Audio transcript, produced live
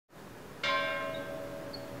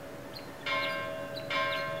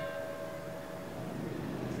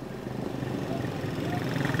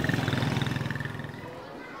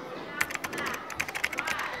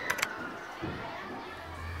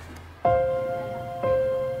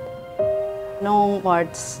Noong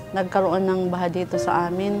March, nagkaroon ng baha dito sa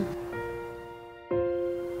amin.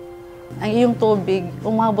 Yung tubig,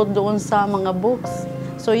 umabot doon sa mga books.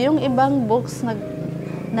 So yung ibang books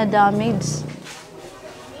na-damage.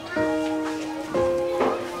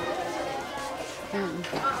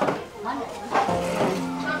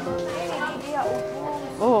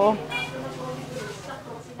 Oo.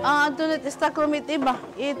 Ito na, stakromit iba.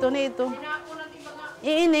 Ito na ito.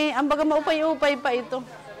 Iini, ang baga maupay-upay pa ito.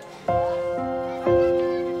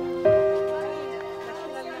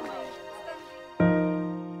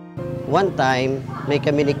 One time, may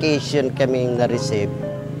communication kaming na-receive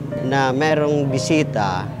na merong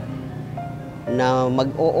bisita na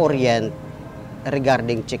mag-o-orient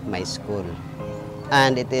regarding CheckMySchool.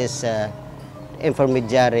 And it is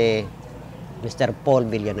intermediary Mr.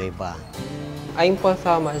 Paul Villanueva. I'm Paul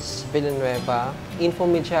Thomas Villanueva,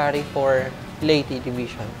 intermediary for Leyte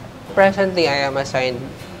Division. Presently, I am assigned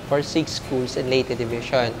for 6 schools in Leyte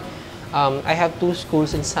Division. I have 2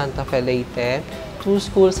 schools in Santa Fe, Leyte, 2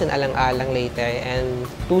 schools in Alang-Alang, Leyte, and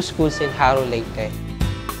 2 schools in Haro, Leyte.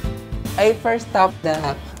 I first stopped the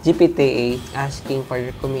GPTA asking for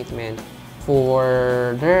their commitment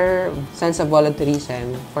for their sense of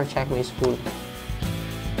volunteerism for CheckMySchool.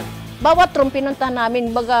 Bawat room pinunta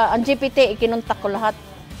namin, baga ang GPTA ikinunta ko lahat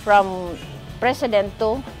from president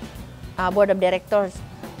to board of directors.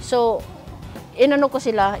 So, inano ko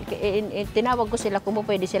sila, tinawag ko sila kung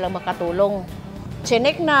pwede silang makatulong.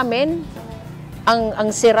 Chinek namin ang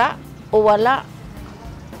sira o wala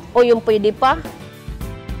o yung pwede pa.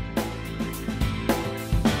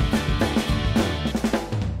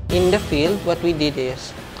 In the field, what we did is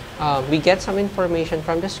we get some information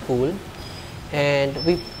from the school and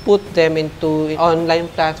we put them into an online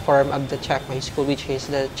platform of the CheckMySchool, which is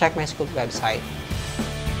the CheckMySchool website.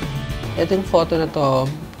 Itong photo na to,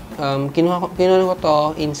 kinuha ko to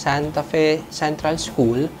in Santa Fe Central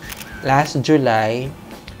School last July.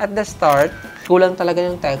 At the start, kulang talaga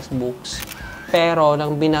yung textbooks. Pero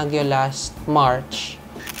nang binagyo last March,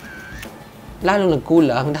 lalong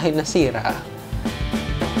nagkulang dahil nasira.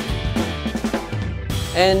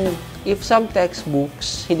 And if some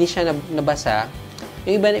textbooks hindi siya nabasa,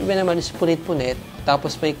 yung iba naman is punit-punit,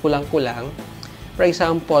 tapos may kulang-kulang. For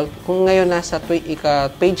example, kung ngayon nasa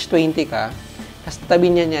page 20 ka, tapos tabi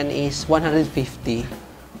niya niyan is 150.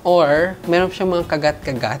 Or, meron siyang mga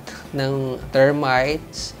kagat-kagat ng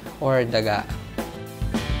termites or daga.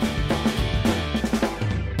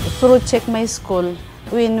 Through CheckMySchool,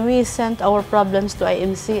 when we sent our problems to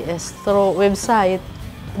IMCS through website,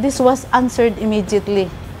 this was answered immediately.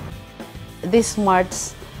 This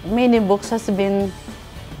March, many books has been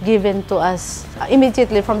given to us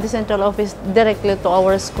immediately from the central office directly to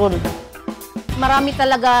our school. Marami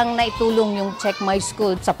talagang naitulong yung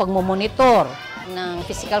CheckMySchool sa pagmomonitor ng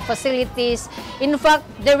physical facilities. In fact,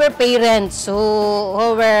 there were parents who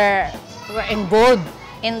were involved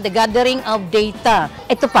in the gathering of data.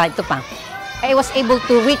 Ito pa. I was able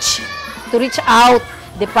to reach out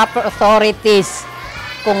the proper authorities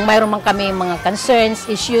kung mayroon man kami mga concerns,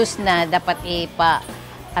 issues na dapat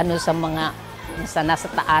sa mga nasa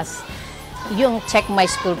taas. Yung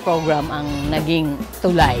CheckMySchool program ang naging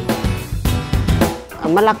tulay.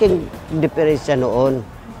 Ang malaking diferensya noon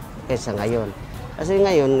kaysa ngayon. Kasi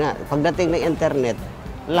ngayon, pagdating ng internet,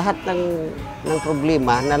 lahat ng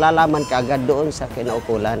problema nalalaman ka agad doon sa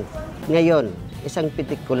kinaukulan. Ngayon, isang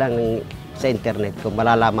pitik ko lang sa internet ko,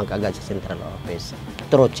 malalaman ka agad sa central office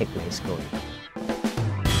through CheckMySchool.